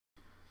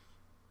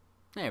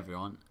Hey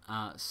everyone.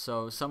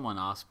 So someone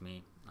asked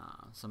me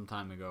some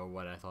time ago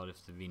what I thought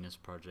of the Venus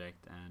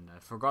Project, and I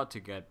forgot to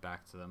get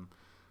back to them.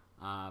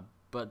 Uh,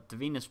 but the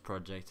Venus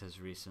Project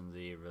has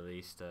recently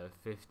released a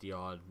 50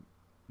 odd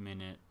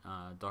minute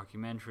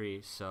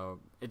documentary, so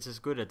it's as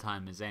good a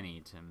time as any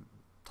to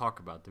talk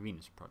about the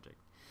Venus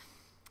Project.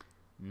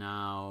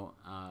 Now,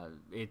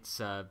 it's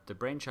the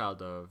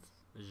brainchild of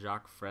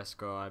Jacques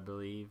Fresco, I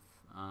believe.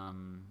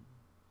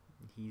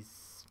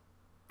 He's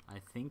I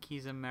think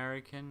he's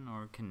American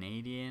or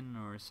Canadian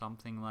or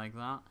something like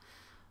that.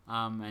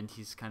 And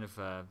he's kind of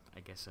I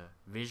guess, a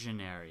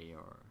visionary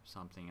or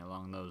something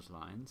along those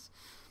lines.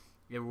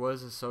 It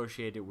was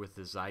associated with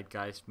the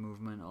Zeitgeist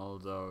movement,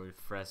 although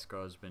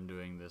Fresco's been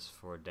doing this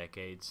for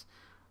decades.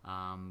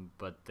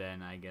 But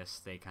then I guess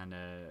they kind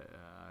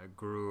of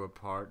grew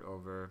apart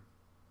over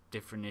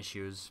different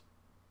issues.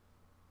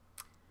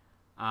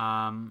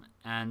 And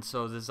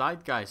so the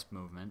Zeitgeist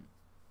movement,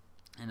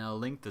 and I'll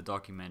link the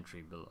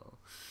documentary below.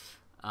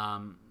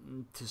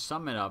 To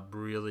sum it up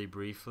really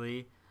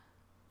briefly,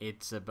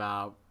 it's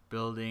about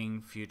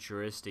building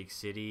futuristic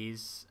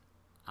cities.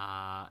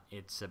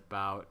 It's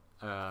about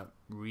a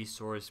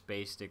resource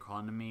based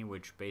economy,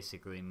 which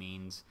basically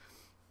means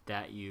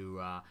that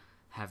you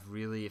have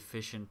really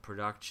efficient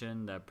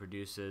production that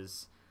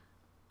produces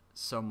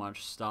so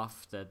much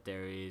stuff that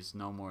there is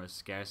no more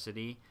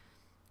scarcity.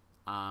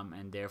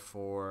 And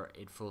therefore,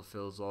 it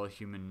fulfills all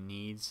human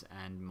needs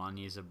and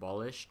money is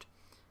abolished.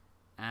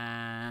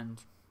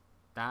 And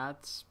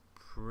that's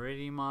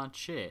pretty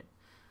much it,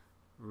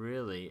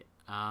 really.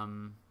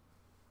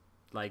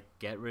 Like,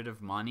 get rid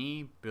of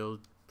money,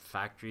 build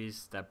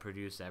factories that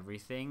produce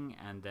everything,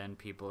 and then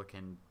people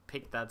can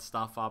pick that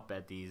stuff up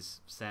at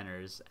these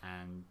centers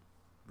and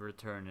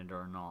return it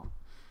or not.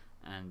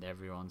 And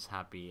everyone's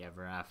happy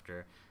ever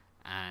after.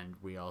 And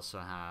we also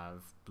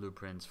have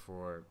blueprints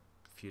for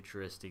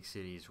futuristic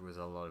cities with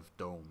a lot of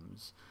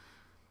domes.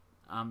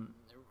 Um,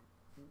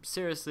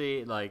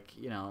 Seriously, like,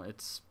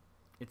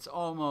 it's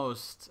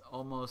almost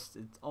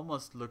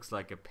looks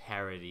like a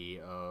parody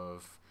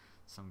of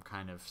some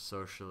kind of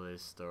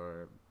socialist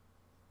or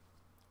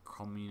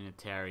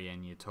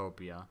communitarian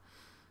utopia,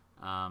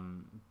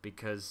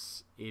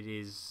 because it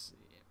is,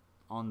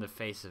 on the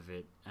face of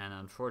it, and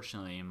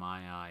unfortunately in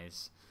my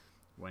eyes,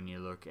 when you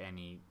look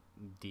any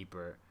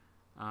deeper,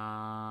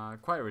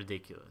 quite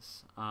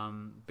ridiculous.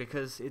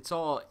 Because it's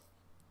all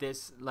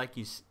this, like,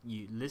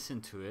 you listen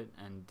to it,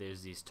 and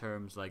there's these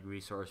terms like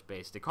resource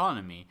based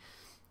economy,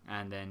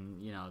 and then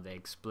they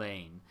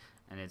explain,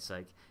 and it's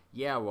like,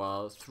 yeah,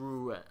 well,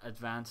 through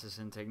advances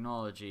in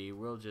technology,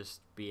 we'll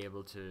just be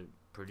able to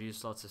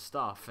produce lots of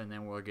stuff, and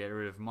then we'll get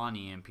rid of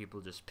money, and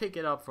people just pick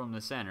it up from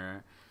the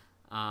center,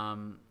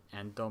 and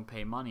don't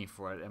pay money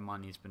for it, and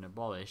money's been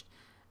abolished.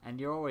 And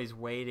you're always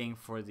waiting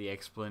for the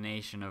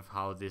explanation of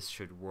how this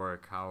should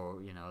work, how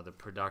the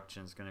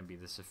production's going to be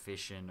this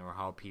efficient, or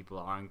how people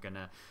aren't going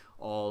to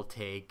all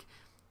take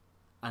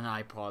an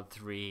iPod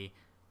 3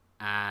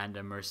 and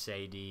a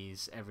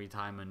Mercedes every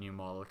time a new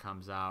model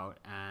comes out,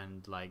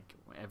 and like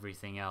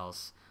everything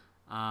else.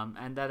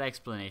 And that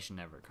explanation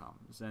never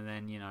comes. And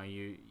then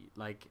you,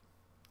 like,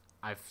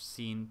 I've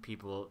seen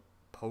people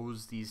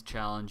pose these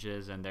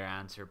challenges, and they're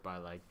answered by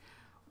like,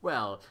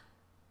 well,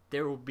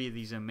 there will be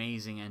these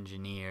amazing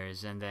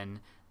engineers, and then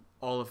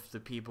all of the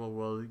people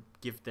will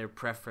give their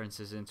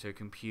preferences into a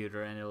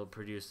computer, and it'll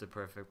produce the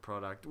perfect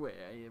product,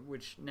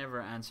 which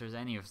never answers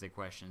any of the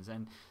questions.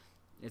 And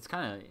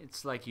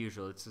it's like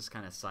usual. It's this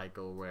kind of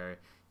cycle where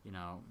you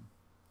know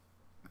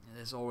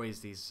there's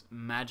always these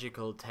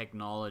magical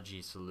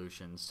technology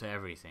solutions to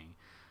everything.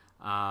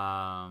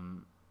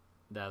 Um,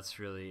 that's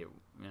really,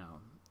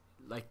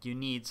 like, you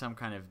need some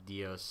kind of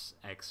Deus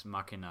ex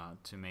machina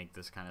to make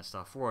this kind of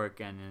stuff work,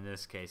 and in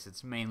this case,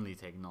 it's mainly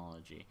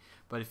technology.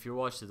 But if you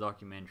watch the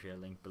documentary, I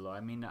link below. I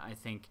mean, I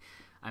think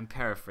I'm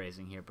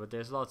paraphrasing here, but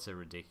there's lots of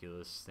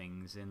ridiculous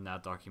things in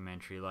that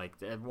documentary. Like,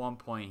 at one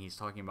point, he's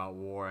talking about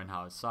war and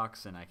how it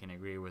sucks, and I can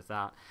agree with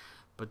that.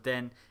 But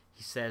then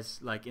he says,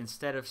 like,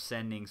 instead of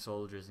sending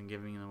soldiers and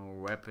giving them a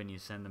weapon, you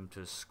send them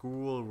to a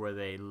school where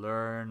they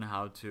learn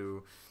how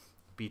to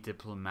be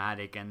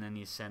diplomatic, and then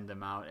you send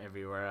them out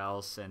everywhere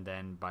else, and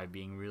then by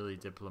being really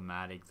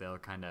diplomatic, they'll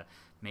kind of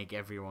make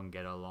everyone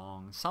get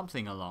along,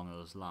 something along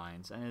those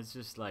lines. And it's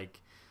just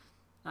like,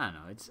 I don't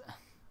know,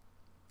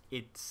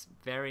 it's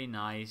very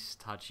nice,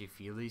 touchy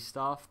feely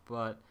stuff,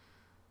 but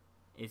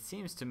it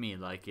seems to me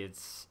like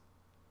it's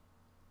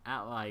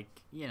at,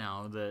 like,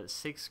 the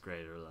sixth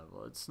grader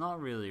level. It's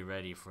not really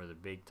ready for the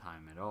big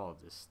time at all.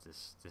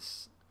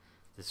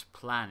 This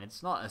plan.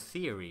 It's not a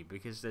theory,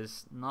 because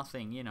there's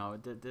nothing.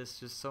 There's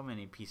just so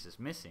many pieces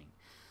missing.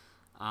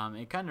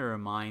 It kind of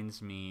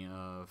reminds me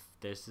of,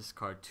 there's this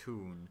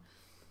cartoon,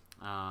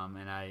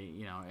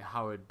 and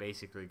how it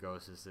basically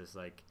goes is this,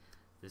 like,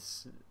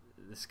 this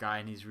this guy,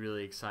 and he's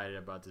really excited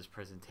about this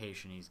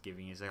presentation he's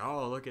giving. He's like,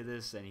 oh, look at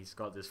this, and he's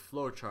got this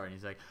flow chart, and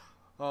he's like,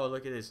 oh,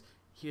 look at this,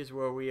 here's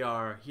where we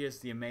are, here's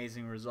the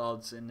amazing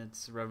results, and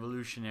it's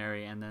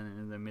revolutionary. And then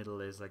in the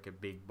middle is like a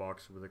big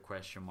box with a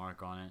question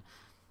mark on it.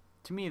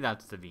 To me,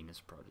 that's the Venus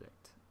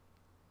Project.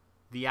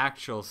 The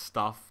actual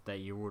stuff that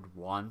you would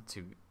want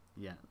to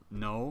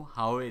know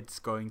how it's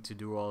going to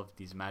do all of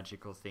these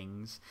magical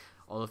things,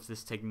 all of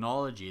this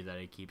technology that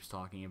it keeps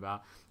talking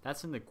about,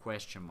 that's in the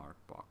question mark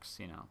box,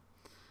 you know.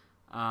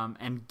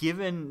 And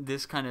given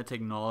this kind of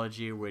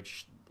technology,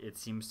 which it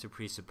seems to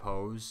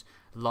presuppose,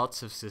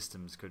 lots of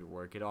systems could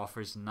work. It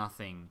offers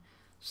nothing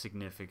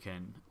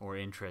significant or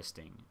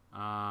interesting,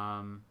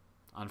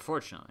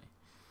 unfortunately.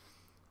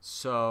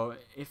 So,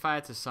 if I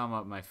had to sum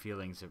up my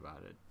feelings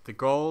about it, the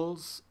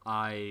goals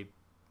I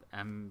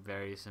am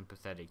very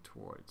sympathetic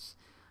towards.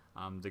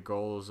 The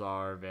goals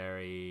are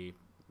very,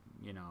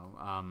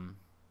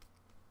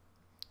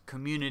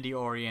 community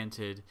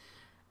oriented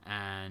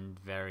and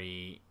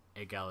very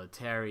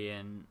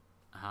egalitarian,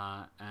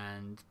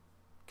 and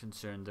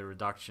concern the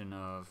reduction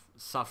of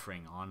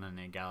suffering on an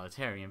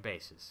egalitarian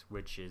basis,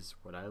 which is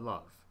what I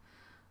love.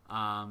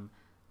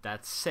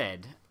 That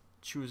said,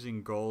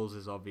 choosing goals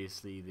is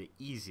obviously the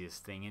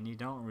easiest thing, and you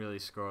don't really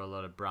score a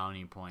lot of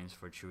brownie points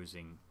for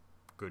choosing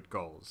good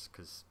goals,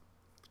 because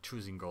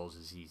choosing goals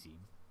is easy.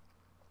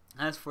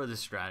 As for the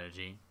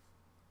strategy,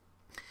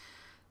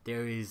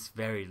 there is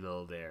very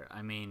little there.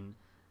 I mean,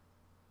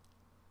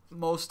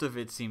 most of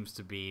it seems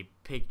to be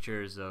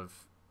pictures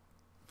of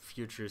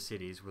future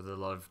cities with a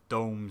lot of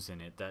domes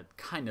in it that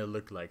kind of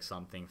look like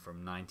something from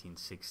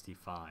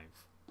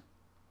 1965.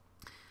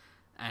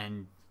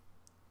 And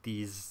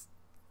these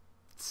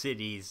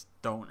cities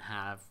don't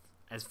have,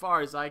 as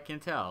far as I can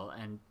tell,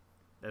 and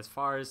as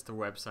far as the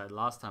website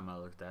last time I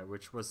looked at,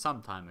 which was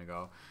some time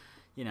ago,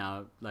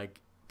 like,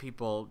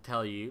 people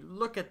tell you,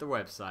 look at the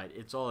website,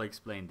 it's all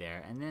explained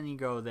there, and then you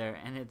go there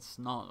and it's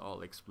not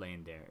all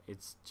explained there.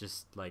 It's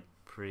just like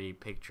pretty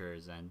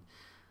pictures, and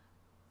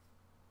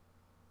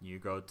you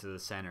go to the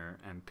center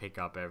and pick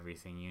up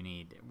everything you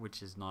need,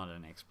 which is not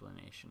an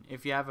explanation.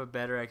 If you have a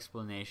better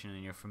explanation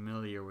and you're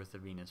familiar with the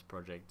Venus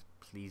Project,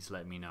 please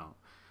let me know.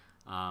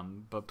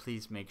 But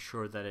please make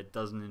sure that it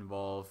doesn't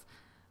involve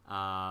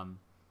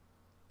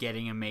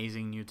getting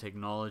amazing new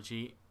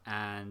technology,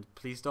 and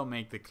please don't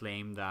make the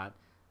claim that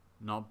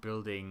not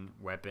building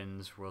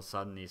weapons will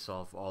suddenly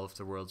solve all of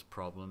the world's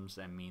problems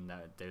and mean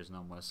that there's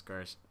no more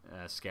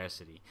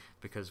scarcity.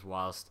 Because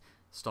whilst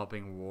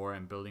stopping war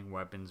and building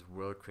weapons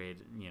will create,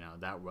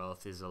 that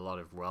wealth is a lot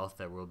of wealth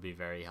that will be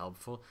very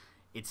helpful,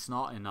 it's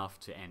not enough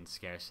to end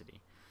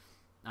scarcity.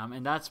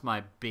 And that's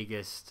my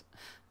biggest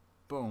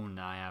bone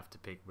I have to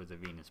pick with the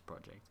Venus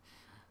Project.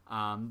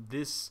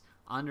 This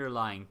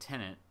underlying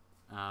tenet,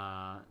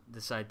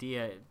 this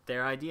idea,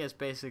 their idea is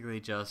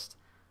basically just,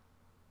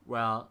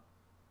 well,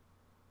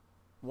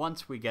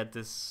 once we get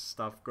this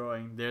stuff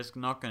going, there's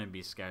not going to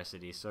be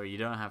scarcity, so you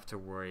don't have to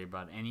worry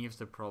about any of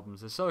the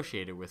problems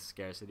associated with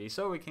scarcity,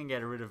 so we can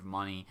get rid of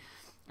money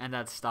and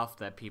that stuff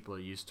that people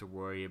used to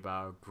worry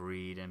about,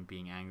 greed and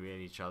being angry at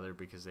each other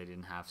because they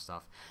didn't have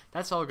stuff.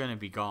 That's all going to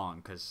be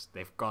gone because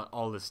they've got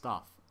all the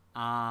stuff.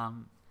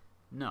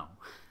 No.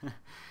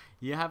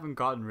 You haven't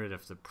gotten rid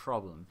of the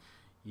problem.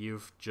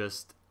 You've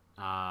just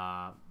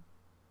poofed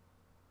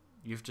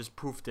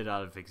it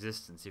out of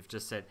existence. You've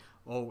just said,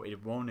 oh,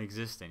 it won't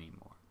exist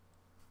anymore.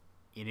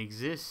 It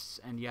exists,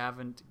 and you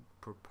haven't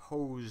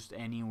proposed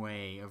any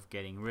way of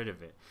getting rid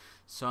of it.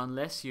 So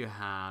unless you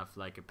have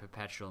like a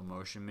perpetual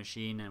motion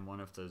machine and one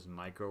of those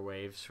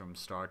microwaves from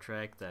Star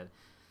Trek that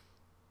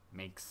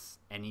makes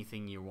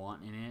anything you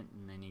want in it,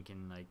 and then you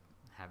can like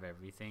have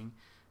everything,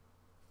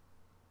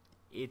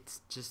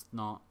 it's just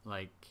not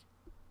like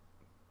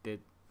that.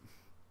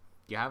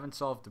 You haven't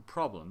solved the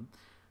problem.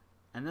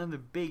 And then the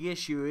big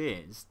issue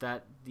is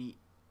that the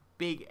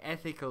big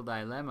ethical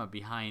dilemma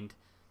behind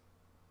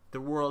the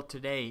world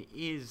today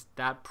is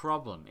that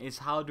problem, is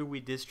how do we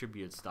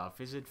distribute stuff?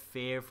 Is it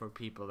fair for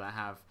people that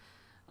have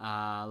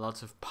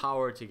lots of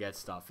power to get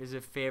stuff? Is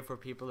it fair for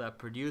people that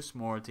produce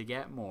more to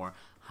get more?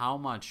 How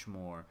much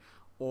more?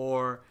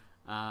 Or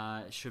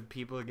should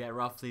people get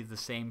roughly the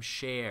same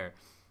share?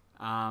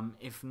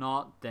 If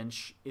not, then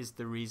is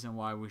the reason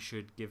why we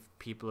should give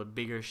people a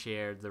bigger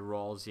share the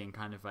Rawlsian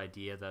kind of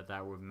idea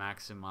that would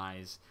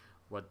maximize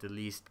what the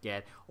least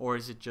get? Or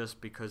is it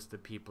just because the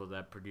people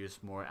that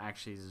produce more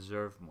actually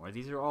deserve more?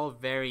 These are all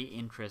very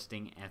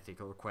interesting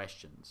ethical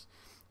questions,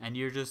 and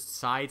you're just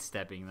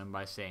sidestepping them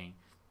by saying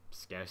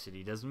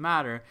scarcity doesn't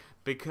matter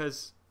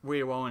because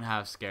we won't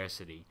have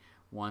scarcity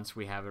once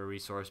we have a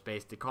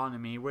resource-based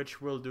economy, which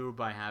we'll do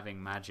by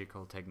having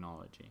magical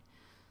technology.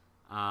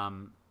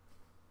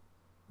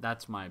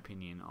 That's my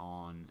opinion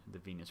on the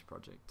Venus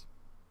Project.